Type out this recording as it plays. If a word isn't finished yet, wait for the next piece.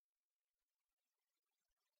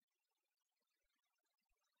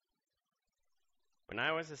When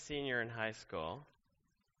I was a senior in high school,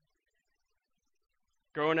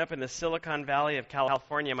 growing up in the Silicon Valley of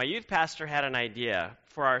California, my youth pastor had an idea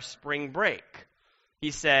for our spring break.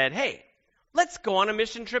 He said, hey, let's go on a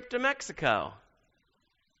mission trip to Mexico.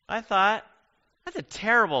 I thought, that's a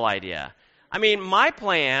terrible idea. I mean, my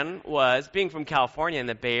plan was, being from California in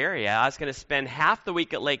the Bay Area, I was going to spend half the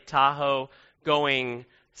week at Lake Tahoe going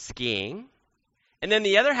skiing, and then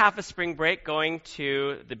the other half of spring break going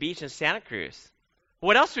to the beach in Santa Cruz.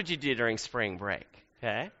 What else would you do during spring break?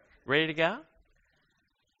 Okay, ready to go?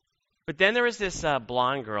 But then there was this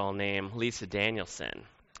blonde girl named Lisa Danielson,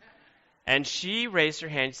 and she raised her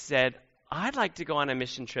hand and said, I'd like to go on a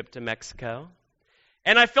mission trip to Mexico.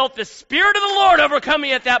 And I felt the Spirit of the Lord overcome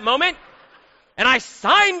me at that moment, and I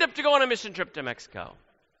signed up to go on a mission trip to Mexico.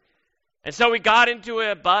 And so we got into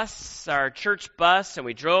a bus, our church bus, and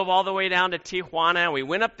we drove all the way down to Tijuana, and we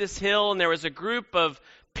went up this hill, and there was a group of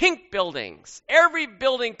pink buildings, every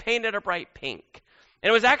building painted a bright pink. And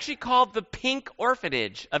it was actually called the Pink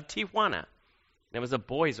Orphanage of Tijuana. And it was a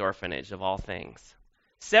boys' orphanage of all things.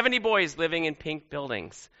 70 boys living in pink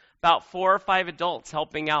buildings, about 4 or 5 adults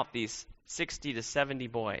helping out these 60 to 70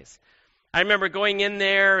 boys. I remember going in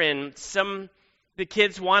there, and the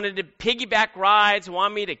kids wanted to piggyback rides,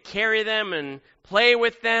 wanted me to carry them and play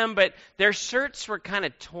with them, but their shirts were kind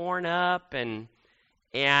of torn up, and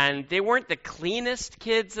they weren't the cleanest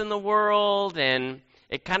kids in the world, and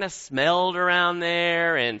it kind of smelled around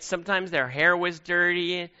there, and sometimes their hair was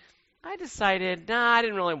dirty. I decided, I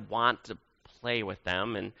didn't really want to play with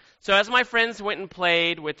them. And so as my friends went and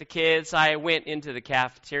played with the kids, I went into the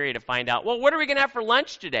cafeteria to find out, well, what are we going to have for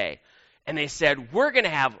lunch today? And they said, we're going to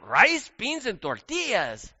have rice, beans, and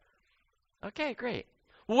tortillas. Okay, great.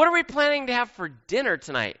 Well, what are we planning to have for dinner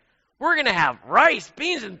tonight? We're going to have rice,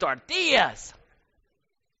 beans, and tortillas.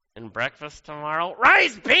 And breakfast tomorrow,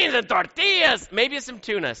 rice, beans, and tortillas. Maybe some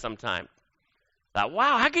tuna sometime. Thought,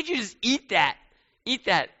 wow, how could you just eat that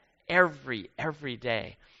every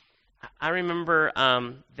day? I remember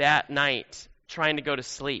that night trying to go to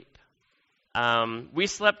sleep. We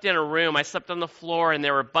slept in a room. I slept on the floor, and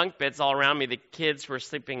there were bunk beds all around me. The kids were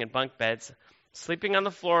sleeping in bunk beds, sleeping on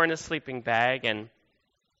the floor in a sleeping bag. And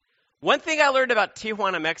one thing I learned about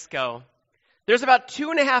Tijuana, Mexico, there's about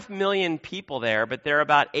 2.5 million people there, but there are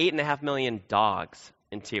about 8.5 million dogs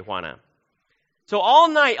in Tijuana. So all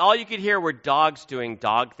night, all you could hear were dogs doing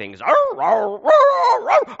dog things.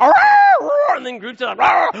 And then groups of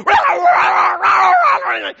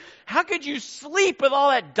how could you sleep with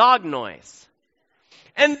all that dog noise?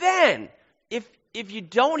 And then, if you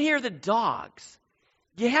don't hear the dogs,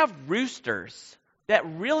 you have roosters that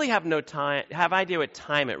really have idea what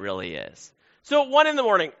time it really is. So at 1 in the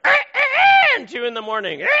morning, and 2 in the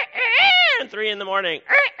morning, and 3 in the morning,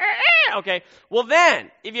 okay. Well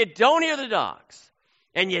then, if you don't hear the dogs,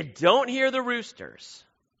 and you don't hear the roosters,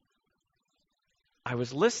 I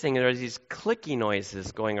was listening, and there was these clicky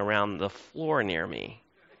noises going around the floor near me.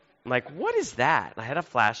 I'm like, what is that? And I had a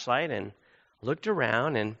flashlight and looked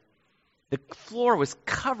around, and the floor was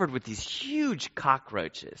covered with these huge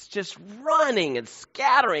cockroaches, just running and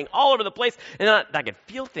scattering all over the place. And I could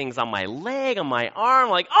feel things on my leg, on my arm,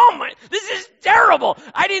 like, this is terrible.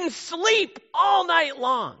 I didn't sleep all night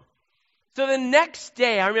long. So the next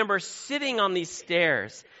day, I remember sitting on these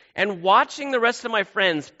stairs and watching the rest of my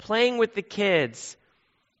friends playing with the kids,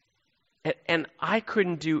 and I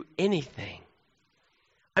couldn't do anything.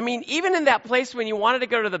 I mean, even in that place when you wanted to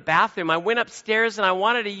go to the bathroom, I went upstairs and I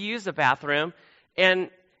wanted to use the bathroom, and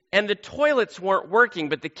the toilets weren't working,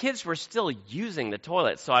 but the kids were still using the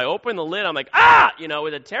toilet. So I opened the lid, I'm like,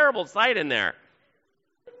 with a terrible sight in there.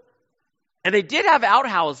 And they did have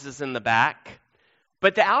outhouses in the back,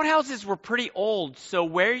 but the outhouses were pretty old, so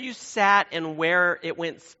where you sat and where it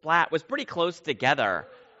went splat was pretty close together.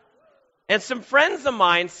 And some friends of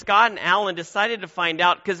mine, Scott and Alan, decided to find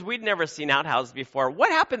out, because we'd never seen outhouses before, what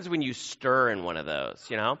happens when you stir in one of those,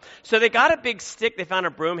 So they got a big stick, they found a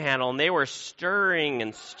broom handle, and they were stirring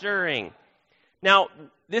and stirring. Now,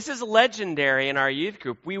 this is legendary in our youth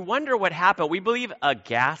group. We wonder what happened. We believe a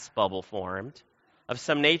gas bubble formed of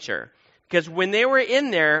some nature. Because when they were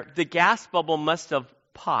in there, the gas bubble must have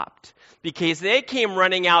popped. Because they came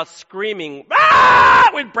running out screaming,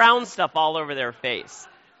 with brown stuff all over their face.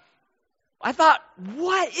 I thought,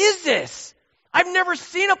 what is this? I've never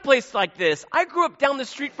seen a place like this. I grew up down the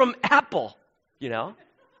street from Apple,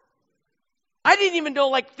 I didn't even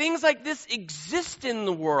know things like this exist in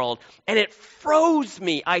the world. And it froze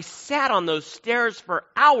me. I sat on those stairs for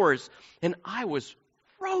hours, and I was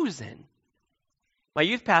frozen. My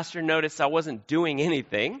youth pastor noticed I wasn't doing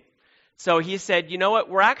anything. So he said, you know what?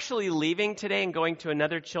 We're actually leaving today and going to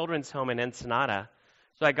another children's home in Ensenada.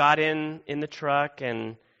 So I got in the truck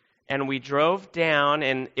and we drove down,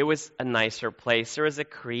 and it was a nicer place. There was a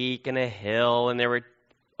creek and a hill, and there were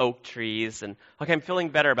oak trees. And okay, I'm feeling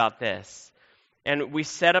better about this. And we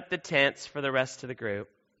set up the tents for the rest of the group.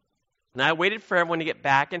 And I waited for everyone to get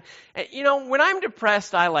back. And when I'm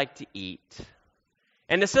depressed, I like to eat.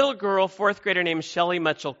 And this little girl, 4th grader named Shelley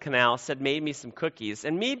Mitchell-Canal, made me some cookies.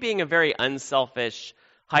 And me being a very unselfish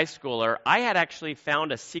high schooler, I had actually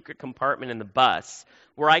found a secret compartment in the bus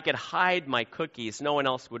where I could hide my cookies. No one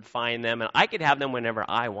else would find them, and I could have them whenever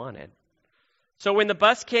I wanted. So when the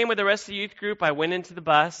bus came with the rest of the youth group, I went into the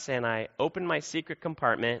bus and I opened my secret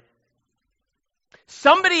compartment.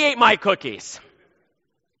 Somebody ate my cookies.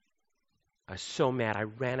 I was so mad. I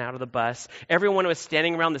ran out of the bus. Everyone was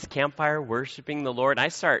standing around this campfire worshiping the Lord. I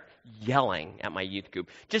start yelling at my youth group,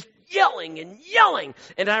 just yelling and yelling.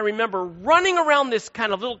 And I remember running around this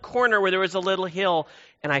kind of little corner where there was a little hill,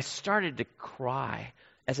 and I started to cry.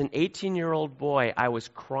 As an 18-year-old boy, I was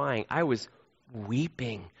crying. I was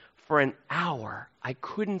weeping for an hour. I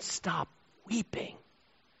couldn't stop weeping.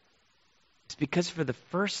 It's because for the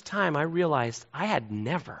first time I realized I had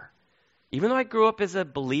never, even though I grew up as a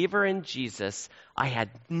believer in Jesus, I had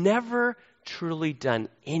never truly done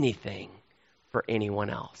anything for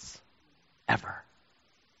anyone else. Ever.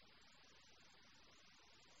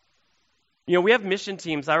 We have mission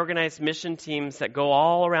teams. I organize mission teams that go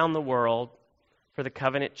all around the world for the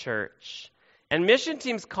Covenant Church. And mission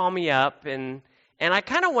teams call me up, and I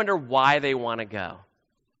kind of wonder why they want to go.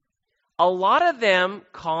 A lot of them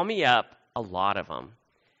call me up, a lot of them.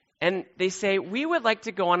 And they say, we would like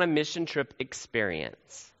to go on a mission trip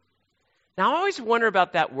experience. Now, I always wonder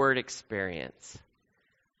about that word experience.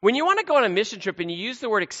 When you want to go on a mission trip and you use the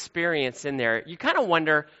word experience in there, you kind of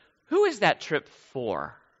wonder, who is that trip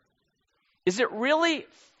for? Is it really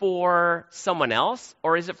for someone else,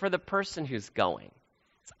 or is it for the person who's going?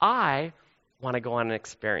 I want to go on an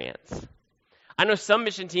experience. I know some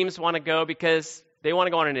mission teams want to go because they want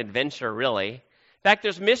to go on an adventure, really. In fact,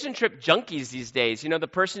 there's mission trip junkies these days. The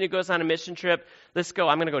person who goes on a mission trip, I'm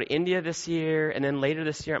going to go to India this year, and then later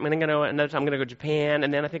this year, I'm going to go to Japan,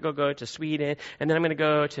 and then I think I'll go to Sweden, and then I'm going to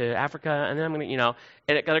go to Africa, and then I'm going to,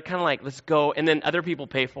 and they're kind of like, let's go, and then other people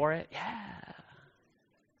pay for it. Yeah.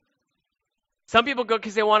 Some people go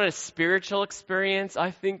because they want a spiritual experience.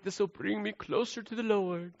 I think this will bring me closer to the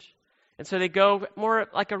Lord. And so they go more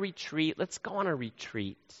like a retreat. Let's go on a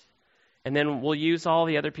retreat. And then we'll use all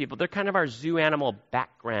the other people. They're kind of our zoo animal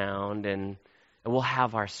background, and we'll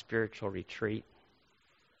have our spiritual retreat.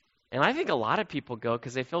 And I think a lot of people go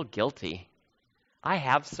because they feel guilty. I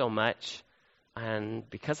have so much, and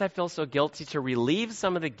because I feel so guilty, to relieve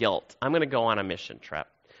some of the guilt, I'm going to go on a mission trip.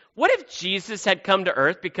 What if Jesus had come to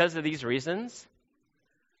earth because of these reasons?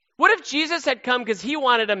 What if Jesus had come because he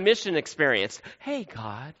wanted a mission experience? Hey,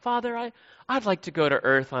 God, Father, I'd like to go to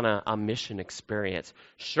earth on a mission experience.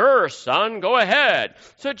 Sure, son, go ahead.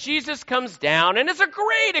 So Jesus comes down, and it's a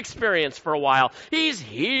great experience for a while. He's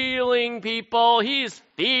healing people. He's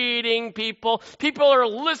feeding people. People are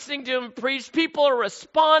listening to him preach. People are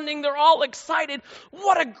responding. They're all excited.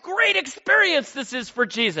 What a great experience this is for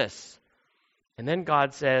Jesus. And then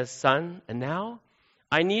God says, son, and now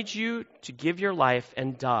I need you to give your life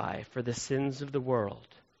and die for the sins of the world.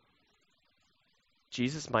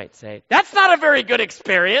 Jesus might say, that's not a very good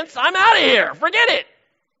experience. I'm out of here. Forget it.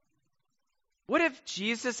 What if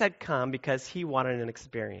Jesus had come because he wanted an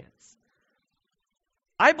experience?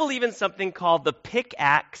 I believe in something called the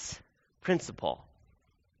pickaxe principle.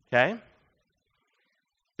 Okay?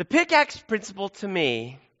 The pickaxe principle to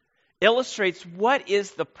me illustrates what is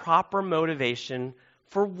the proper motivation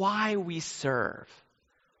for why we serve.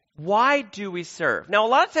 Why do we serve? Now, a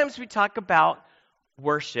lot of times we talk about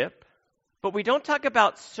worship, but we don't talk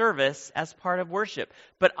about service as part of worship.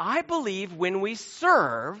 But I believe when we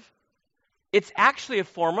serve, it's actually a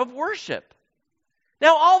form of worship.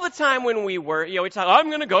 Now, all the time when we talk, I'm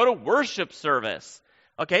going to go to worship service.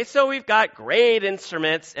 Okay, so we've got great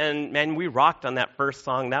instruments, and man, we rocked on that first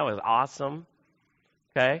song. That was awesome.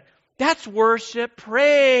 Okay. That's worship,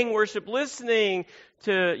 praying, worship, listening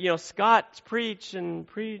to, Scott preach and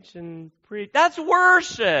preach and preach. That's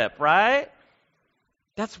worship, right?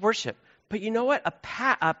 That's worship. But you know what?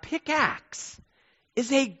 A pickaxe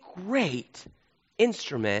is a great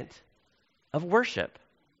instrument of worship.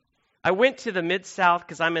 I went to the Mid-South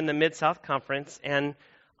because I'm in the Mid-South Conference, and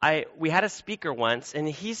we had a speaker once, and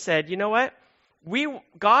he said, you know what?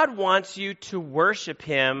 God wants you to worship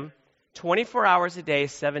him 24 hours a day,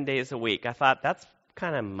 7 days a week. I thought, that's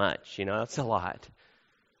kind of much, that's a lot.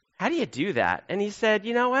 How do you do that? And he said,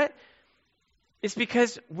 you know what? It's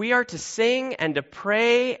because we are to sing and to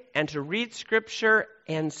pray and to read Scripture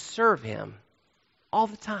and serve Him all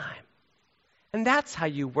the time. And that's how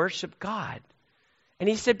you worship God. And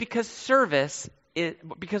he said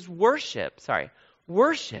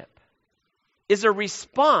worship is a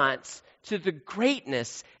response to the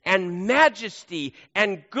greatness and majesty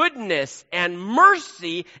and goodness and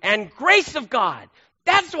mercy and grace of God.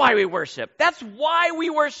 That's why we worship. That's why we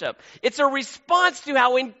worship. It's a response to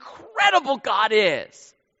how incredible God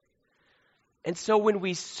is. And so when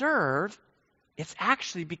we serve, it's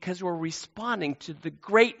actually because we're responding to the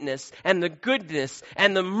greatness and the goodness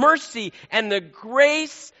and the mercy and the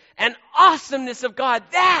grace and awesomeness of God.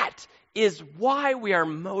 That is why we are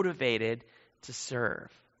motivated to serve.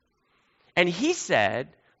 And he said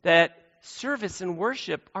that service and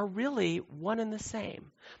worship are really one and the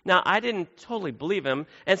same. Now, I didn't totally believe him,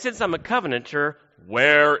 and since I'm a covenanter,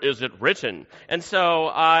 where is it written? And so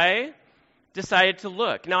I decided to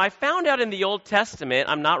look. Now, I found out in the Old Testament,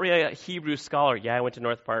 I'm not really a Hebrew scholar. Yeah, I went to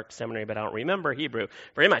North Park Seminary, but I don't remember Hebrew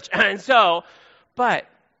very much. But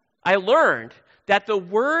I learned that the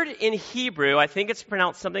word in Hebrew, I think it's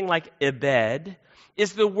pronounced something like ibed,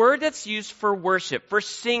 is the word that's used for worship, for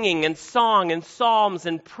singing and song and psalms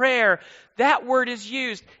and prayer. That word is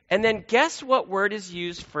used. And then guess what word is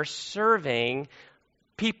used for serving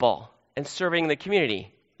people and serving the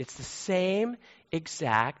community? It's the same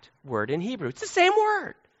exact word in Hebrew. It's the same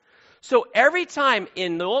word. So every time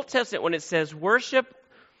in the Old Testament when it says worship,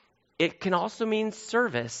 it can also mean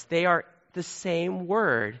service. They are the same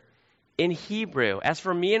word in Hebrew. As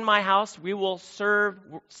for me and my house, we will serve /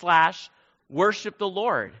 worship the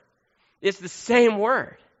Lord. It's the same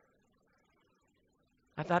word.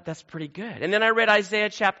 I thought that's pretty good. And then I read Isaiah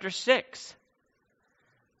chapter 6.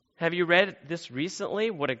 Have you read this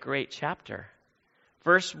recently? What a great chapter.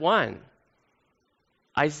 Verse 1.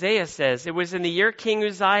 Isaiah says, "It was in the year King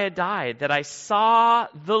Uzziah died that I saw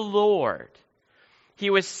the Lord. He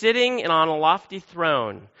was sitting on a lofty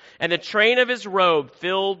throne, and the train of his robe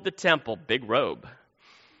filled the temple." Big robe.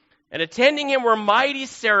 "And attending him were mighty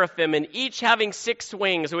seraphim, and each having 6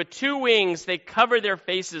 wings. With 2 wings they covered their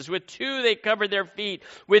faces. With 2 they covered their feet.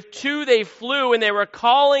 With 2 they flew, and they were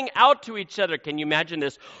calling out to each other." Can you imagine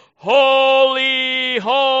this? "Holy,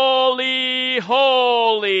 holy,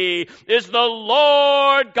 holy is the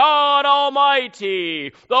Lord God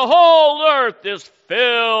Almighty. The whole earth is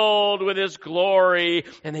filled with His glory."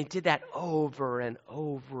 And they did that over and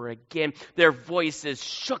over again. Their voices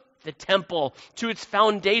shook the temple to its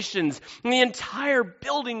foundations, and the entire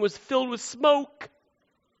building was filled with smoke.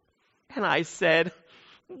 And I said,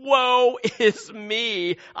 "Woe is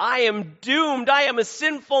me! I am doomed. I am a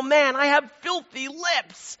sinful man. I have filthy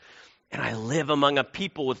lips, and I live among a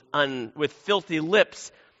people with filthy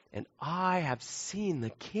lips. And I have seen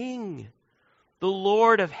the King, the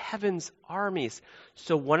Lord of heaven's armies."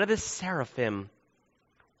 So one of the seraphim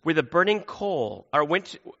with a burning coal, or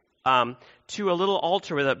went to a little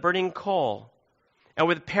altar with a burning coal, and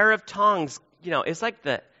with a pair of tongs, it's like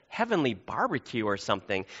the heavenly barbecue or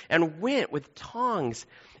something, and went with tongs,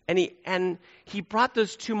 and he brought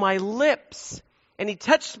those to my lips, and he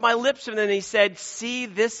touched my lips, and then he said, "See,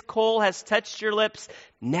 this coal has touched your lips.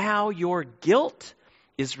 Now your guilt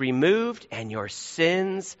is removed, and your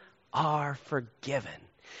sins are forgiven."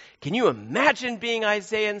 Can you imagine being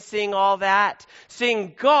Isaiah and seeing all that?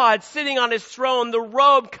 Seeing God sitting on His throne, the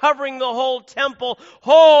robe covering the whole temple.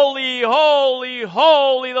 "Holy, holy,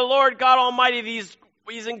 holy, the Lord God Almighty." These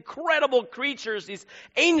incredible creatures, these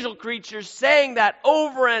angel creatures saying that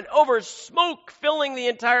over and over, smoke filling the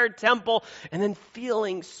entire temple, and then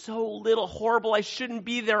feeling so little horrible. I shouldn't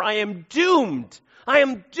be there. I am doomed. I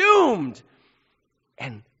am doomed.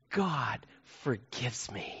 And God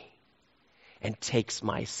forgives me and takes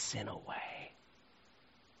my sin away.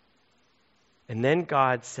 And then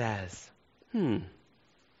God says, Then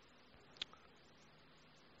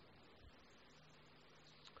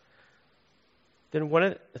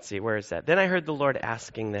where is that? Then I heard the Lord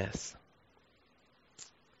asking this: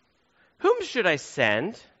 "Whom should I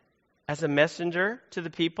send as a messenger to the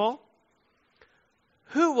people?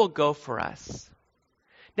 Who will go for us?"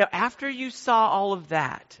 Now, after you saw all of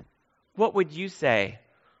that, what would you say?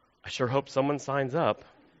 "I sure hope someone signs up."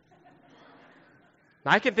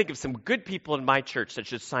 Now, I can think of some good people in my church that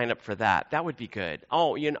should sign up for that. That would be good.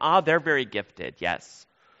 They're very gifted. Yes.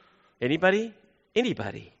 Anybody?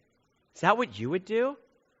 Anybody? Is that what you would do?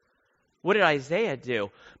 What did Isaiah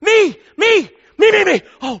do? Me!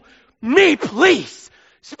 Oh, me, please!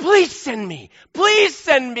 please send me. Please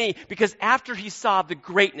send me. Because after he saw the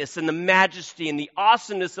greatness and the majesty and the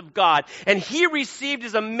awesomeness of God, and he received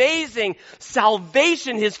his amazing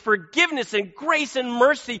salvation, his forgiveness and grace and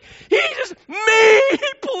mercy, he just, me,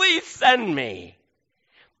 please send me.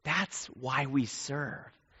 That's why we serve.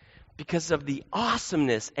 Because of the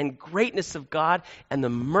awesomeness and greatness of God and the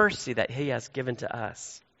mercy that he has given to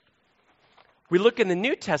us. We look in the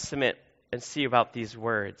New Testament and see about these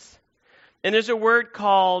words. And there's a word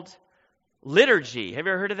called liturgy. Have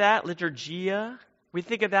you ever heard of that? Liturgia. We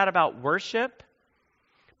think of that about worship.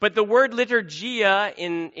 But the word liturgia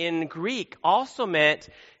in Greek also meant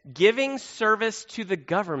giving service to the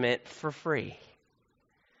government for free.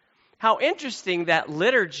 How interesting that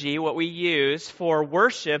liturgy, what we use for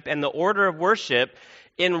worship and the order of worship,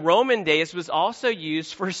 in Roman days was also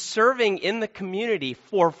used for serving in the community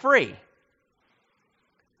for free.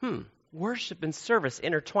 Worship and service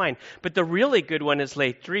intertwined. But the really good one is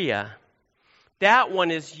latria. That one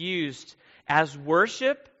is used as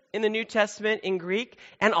worship in the New Testament in Greek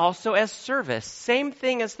and also as service. Same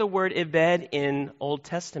thing as the word ibed in Old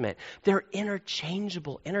Testament. They're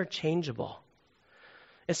interchangeable.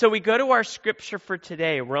 And so we go to our scripture for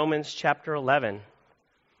today, Romans chapter 11,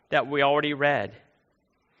 that we already read.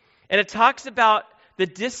 And it talks about the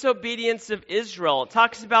disobedience of Israel. It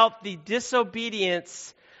talks about the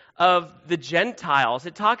disobedience of the Gentiles.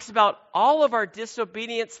 It talks about all of our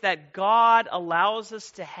disobedience that God allows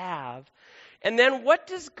us to have. And then what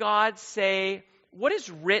does God say? What is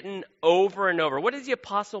written over and over? What does the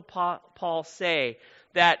Apostle Paul say?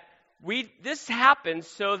 That this happens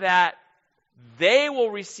so that they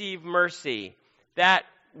will receive mercy, that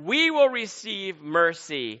we will receive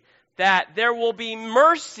mercy, that there will be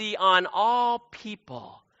mercy on all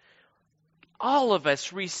people. All of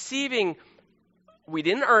us receiving, we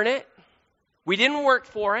didn't earn it, we didn't work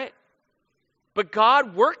for it, but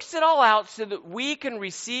God works it all out so that we can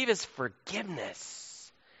receive his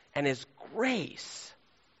forgiveness and his grace.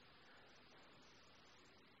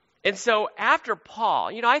 And so after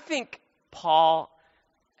Paul, I think Paul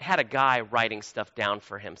had a guy writing stuff down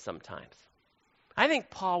for him sometimes. I think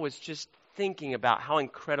Paul was just thinking about how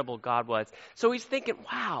incredible God was. So he's thinking,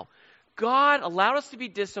 wow, God allowed us to be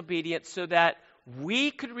disobedient so that we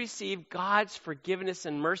could receive God's forgiveness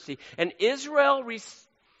and mercy. And Israel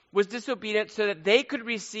was disobedient so that they could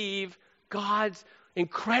receive God's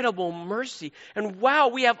incredible mercy. And wow,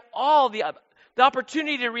 we have all the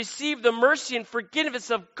opportunity to receive the mercy and forgiveness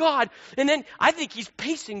of God. And then I think he's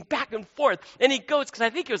pacing back and forth. And he goes, because I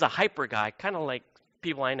think he was a hyper guy, kind of like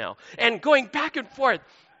people I know, and going back and forth.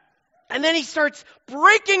 And then he starts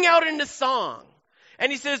breaking out into song.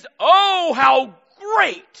 And he says, oh, how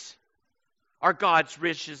great are God's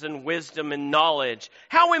riches and wisdom and knowledge.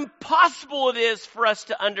 How impossible it is for us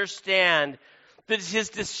to understand his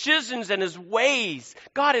decisions and his ways.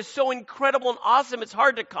 God is so incredible and awesome, it's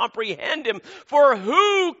hard to comprehend him. For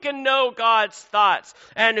who can know God's thoughts?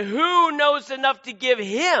 And who knows enough to give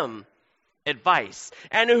him advice?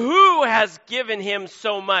 And who has given him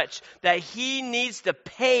so much that he needs to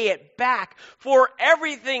pay it back? For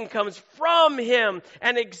everything comes from him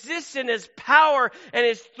and exists in his power and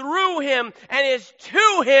is through him and is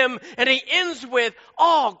to him. And he ends with,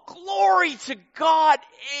 all glory to God.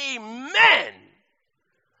 Amen.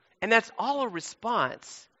 And that's all a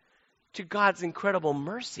response to God's incredible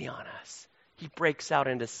mercy on us. He breaks out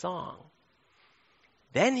into song.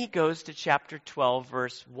 Then he goes to chapter 12,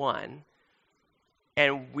 verse 1.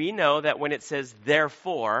 And we know that when it says,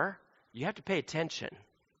 therefore, you have to pay attention.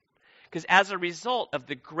 Because as a result of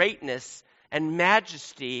the greatness and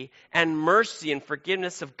majesty and mercy and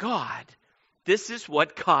forgiveness of God, this is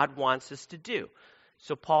what God wants us to do.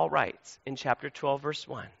 So Paul writes in chapter 12, verse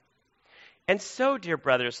 1. And so, dear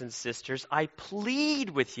brothers and sisters, I plead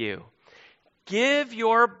with you, give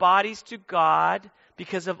your bodies to God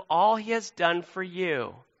because of all he has done for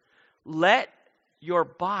you. Let your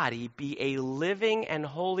body be a living and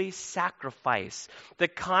holy sacrifice, the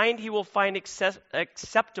kind he will find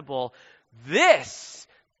acceptable. This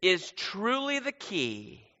is truly the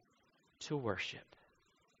key to worship.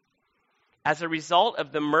 As a result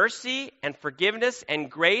of the mercy and forgiveness and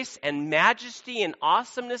grace and majesty and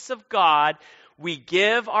awesomeness of God, we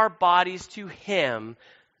give our bodies to him.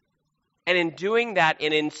 And in doing that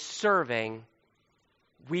and in serving,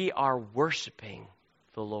 we are worshiping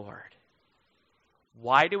the Lord.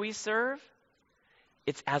 Why do we serve?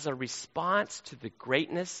 It's as a response to the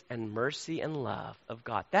greatness and mercy and love of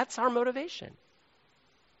God. That's our motivation.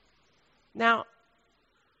 Now,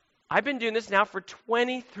 I've been doing this now for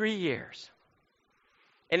 23 years.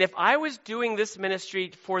 And if I was doing this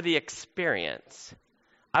ministry for the experience,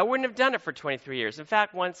 I wouldn't have done it for 23 years. In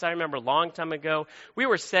fact, once I remember a long time ago, we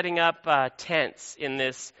were setting up tents in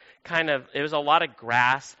this it was a lot of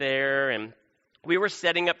grass there, and we were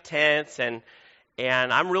setting up tents, and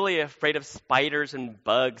I'm really afraid of spiders and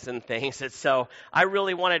bugs and things, and so I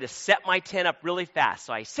really wanted to set my tent up really fast.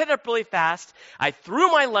 So I set it up really fast, I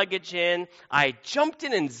threw my luggage in, I jumped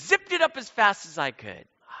in and zipped it up as fast as I could.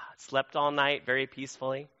 Slept all night very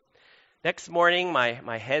peacefully. Next morning,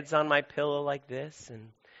 my head's on my pillow like this, and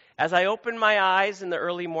as I opened my eyes in the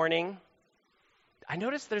early morning, I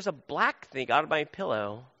noticed there's a black thing out of my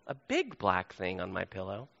pillow, a big black thing on my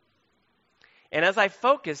pillow. And as I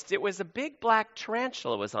focused, it was a big black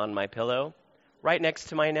tarantula was on my pillow, right next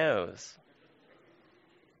to my nose.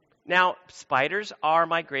 Now, spiders are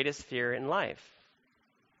my greatest fear in life.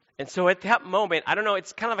 And so at that moment, I don't know,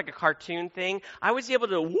 it's kind of like a cartoon thing. I was able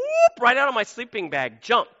to whoop right out of my sleeping bag,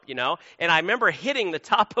 jump, and I remember hitting the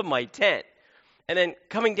top of my tent and then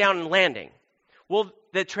coming down and landing. Well,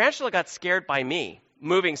 the tarantula got scared by me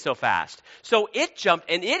moving so fast. So it jumped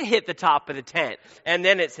and it hit the top of the tent, and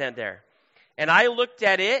then it sat there. And I looked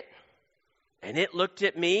at it, and it looked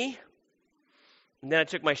at me, and then I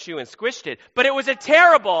took my shoe and squished it. But it was a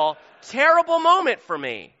terrible, terrible moment for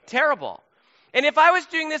me. Terrible. And if I was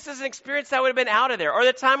doing this as an experience, I would have been out of there. Or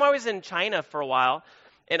the time I was in China for a while,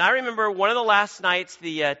 and I remember one of the last nights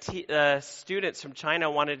the students from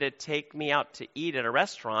China wanted to take me out to eat at a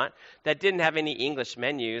restaurant that didn't have any English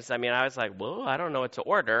menus. I mean, I was like, well, I don't know what to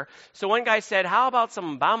order. So one guy said, how about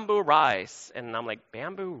some bamboo rice? And I'm like,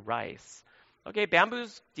 bamboo rice? Okay,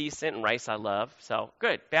 bamboo's decent, and rice I love, so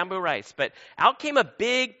good, bamboo rice. But out came a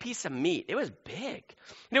big piece of meat. It was big.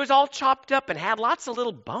 And it was all chopped up and had lots of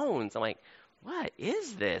little bones. I'm like, what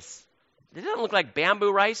is this? It doesn't look like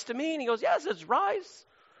bamboo rice to me. And he goes, yes, it's rice,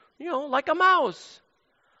 like a mouse.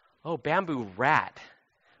 Oh, bamboo rat.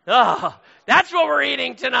 Oh, that's what we're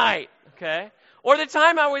eating tonight, okay? Or the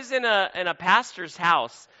time I was in a pastor's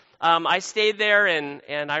house, I stayed there,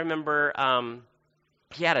 and I remember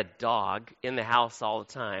he had a dog in the house all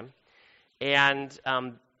the time. And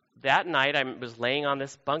that night I was laying on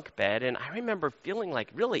this bunk bed, and I remember feeling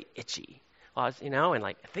like really itchy. And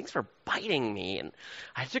like things were biting me. And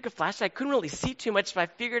I took a flashlight. I couldn't really see too much, but I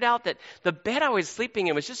figured out that the bed I was sleeping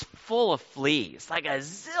in was just full of fleas, like a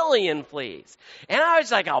zillion fleas. And I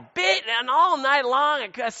was like all bit, and all night long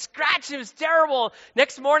I scratched. It was terrible.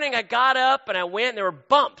 Next morning I got up and I went, and there were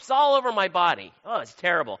bumps all over my body. Oh, it's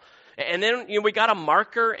terrible. And then we got a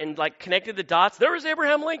marker and connected the dots. There was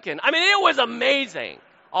Abraham Lincoln. I mean, it was amazing,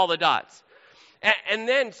 all the dots. And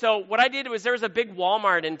then, so what I did was there was a big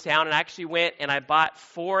Walmart in town, and I actually went and I bought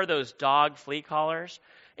 4 of those dog flea collars.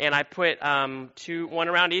 And I put one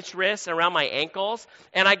around each wrist and around my ankles.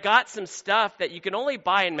 And I got some stuff that you can only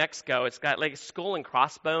buy in Mexico. It's got like a skull and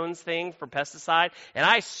crossbones thing for pesticide. And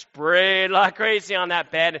I sprayed like crazy on that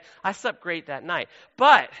bed. I slept great that night.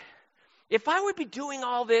 But if I would be doing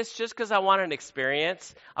all this just because I wanted an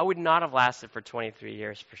experience, I would not have lasted for 23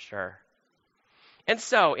 years for sure. And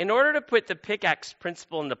so, in order to put the pickaxe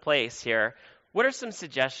principle into place here, what are some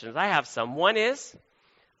suggestions? I have some. One is,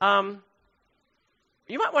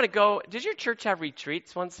 you might want to go, does your church have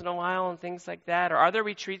retreats once in a while and things like that? Or are there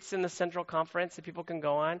retreats in the Central Conference that people can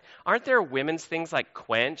go on? Aren't there women's things like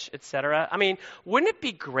Quench, etc.? I mean, wouldn't it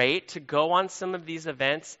be great to go on some of these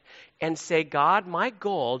events and say, God, my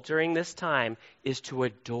goal during this time is to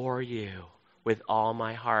adore you with all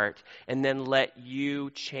my heart, and then let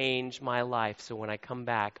you change my life so when I come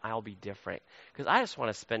back, I'll be different. Because I just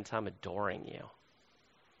want to spend time adoring you.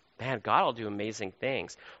 Man, God will do amazing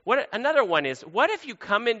things. Another one is, what if you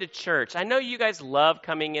come into church? I know you guys love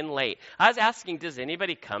coming in late. I was asking, does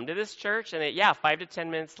anybody come to this church? And 5 to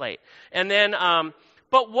 10 minutes late. And then,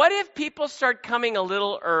 but what if people start coming a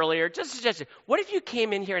little earlier? Just a suggestion. What if you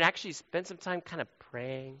came in here and actually spent some time kind of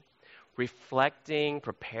praying, reflecting,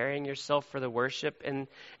 preparing yourself for the worship, and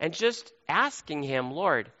just asking him,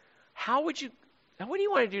 Lord, what do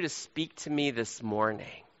you want to do to speak to me this morning?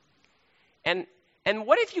 And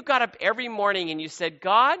what if you got up every morning and you said,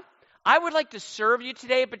 God, I would like to serve you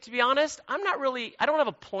today, but to be honest, I don't have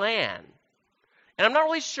a plan. And I'm not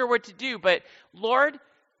really sure what to do, but Lord,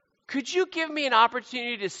 could you give me an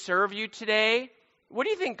opportunity to serve you today? What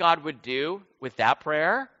do you think God would do with that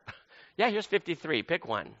prayer? Yeah, here's 53. Pick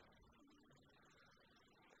one.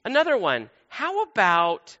 Another one, how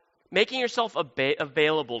about making yourself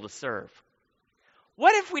available to serve?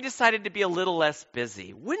 What if we decided to be a little less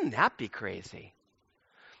busy? Wouldn't that be crazy?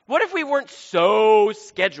 What if we weren't so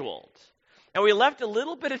scheduled? And we left a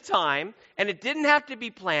little bit of time, and it didn't have to be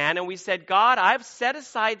planned. And we said, God, I've set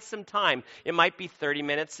aside some time. It might be 30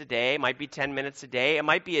 minutes a day. It might be 10 minutes a day. It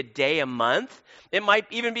might be a day a month. It might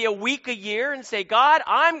even be a week a year. And say, God,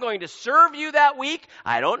 I'm going to serve you that week.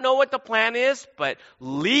 I don't know what the plan is, but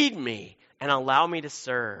lead me and allow me to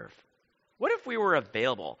serve. What if we were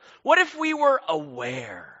available? What if we were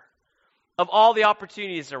aware of all the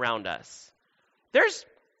opportunities around us? There's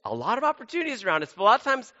a lot of opportunities around us, but a lot of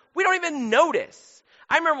times we don't even notice.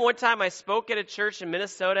 I remember one time I spoke at a church in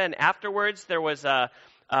Minnesota, and afterwards there was a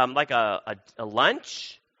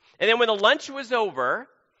lunch. And then when the lunch was over,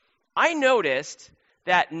 I noticed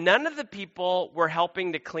that none of the people were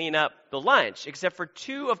helping to clean up the lunch, except for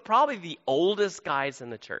two of probably the oldest guys in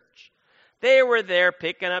the church. They were there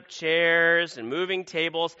picking up chairs and moving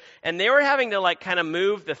tables, and they were having to kind of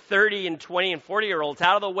move the 30 and 20 and 40-year-olds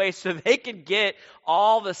out of the way so they could get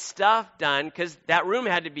all the stuff done because that room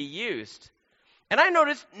had to be used. And I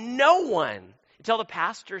noticed no one until the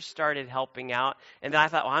pastor started helping out, and then I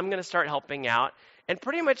thought, well, I'm going to start helping out. And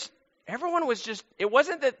pretty much everyone was just, it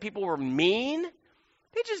wasn't that people were mean,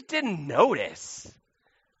 they just didn't notice.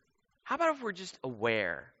 How about if we're just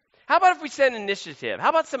aware? How about if we set an initiative? How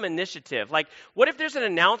about some initiative? Like, what if there's an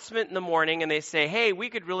announcement in the morning and they say, hey, we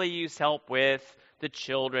could really use help with the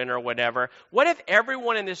children or whatever. What if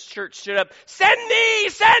everyone in this church stood up, send me,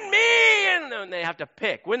 and then they have to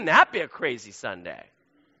pick? Wouldn't that be a crazy Sunday?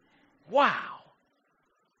 Wow.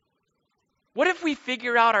 What if we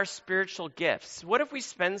figure out our spiritual gifts? What if we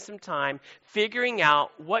spend some time figuring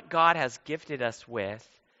out what God has gifted us with?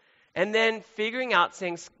 And then figuring out,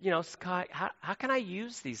 saying, Scott, how can I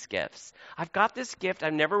use these gifts? I've got this gift.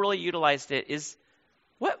 I've never really utilized it.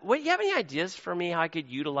 What you have any ideas for me how I could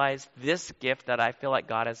utilize this gift that I feel like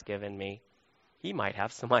God has given me? He might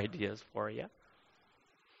have some ideas for you.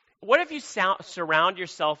 What if you surround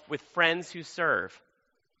yourself with friends who serve?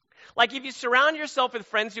 Like if you surround yourself with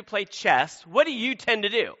friends who play chess, what do you tend to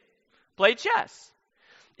do? Play chess.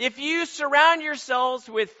 If you surround yourselves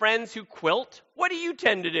with friends who quilt, what do you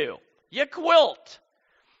tend to do? You quilt.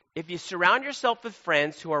 If you surround yourself with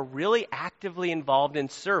friends who are really actively involved in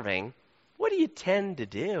serving, what do you tend to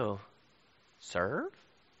do? Serve?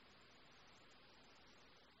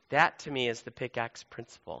 That to me is the pickaxe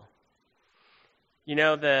principle.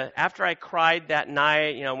 After I cried that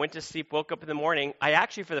night, went to sleep, woke up in the morning, I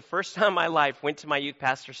actually, for the first time in my life, went to my youth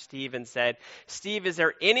pastor, Steve, and said, Steve, is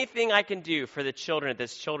there anything I can do for the children at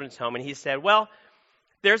this children's home? And he said, well,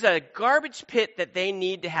 there's a garbage pit that they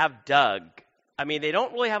need to have dug. I mean, they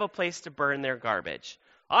don't really have a place to burn their garbage.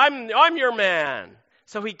 I'm your man.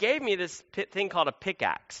 So he gave me this thing called a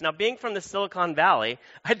pickaxe. Now, being from the Silicon Valley,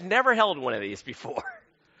 I'd never held one of these before.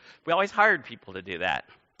 We always hired people to do that.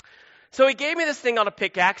 So he gave me this thing on a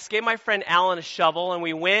pickaxe, gave my friend Alan a shovel, and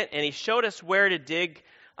we went, and he showed us where to dig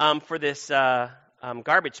for this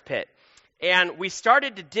garbage pit. And we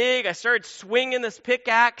started to dig. I started swinging this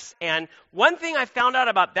pickaxe, and one thing I found out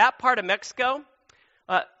about that part of Mexico,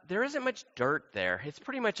 there isn't much dirt there. It's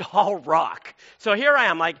pretty much all rock. So here I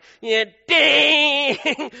am, ding,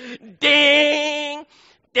 ding,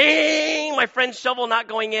 ding, my friend's shovel not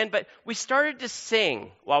going in, but we started to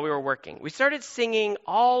sing while we were working. We started singing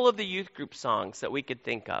all of the youth group songs that we could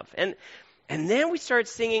think of. And then we started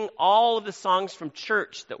singing all of the songs from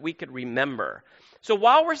church that we could remember. So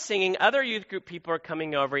while we're singing, other youth group people are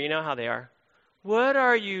coming over. You know how they are. What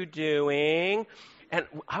are you doing? And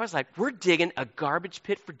I was like, we're digging a garbage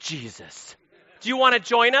pit for Jesus. Do you want to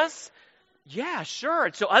join us? Yeah, sure.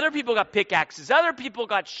 So other people got pickaxes, other people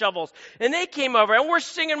got shovels, and they came over, and we're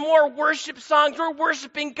singing more worship songs. We're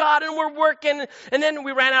worshiping God, and we're working. And then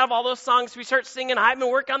we ran out of all those songs. We started singing, I've been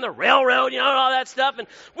working on the railroad, and all that stuff. And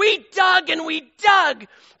we dug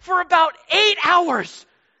for about 8 hours,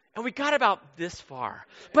 and we got about this far.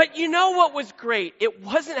 But you know what was great? It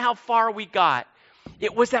wasn't how far we got.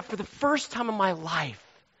 It was that for the first time in my life,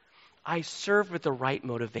 I served with the right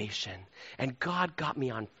motivation, and God got me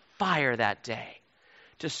on fire that day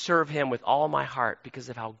to serve him with all my heart because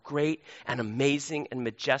of how great and amazing and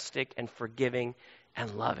majestic and forgiving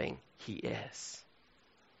and loving he is.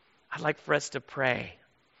 I'd like for us to pray.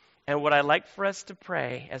 And what I'd like for us to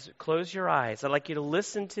pray, as you close your eyes, I'd like you to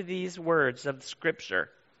listen to these words of Scripture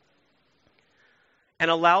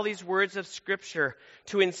and allow these words of Scripture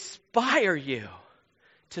to inspire you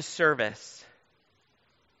to service.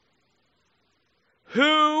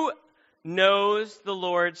 Who knows the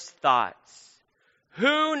Lord's thoughts?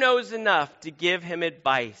 Who knows enough to give him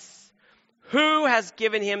advice? Who has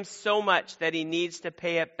given him so much that he needs to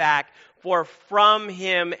pay it back? For from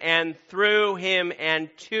him and through him and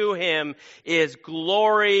to him is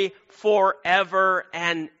glory forever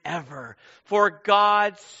and ever. For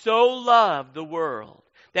God so loved the world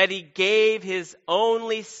that he gave his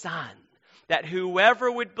only Son, that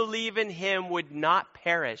whoever would believe in him would not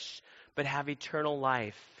perish, but have eternal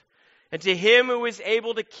life. And to him who is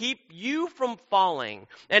able to keep you from falling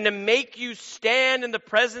and to make you stand in the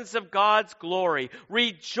presence of God's glory,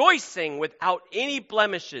 rejoicing without any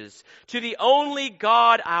blemishes, to the only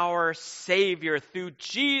God our Savior, through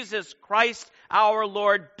Jesus Christ our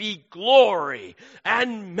Lord, be glory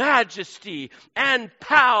and majesty and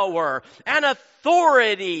power and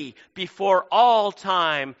authority before all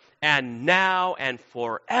time and now and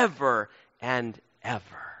forever and ever.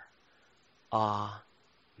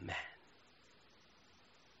 Amen.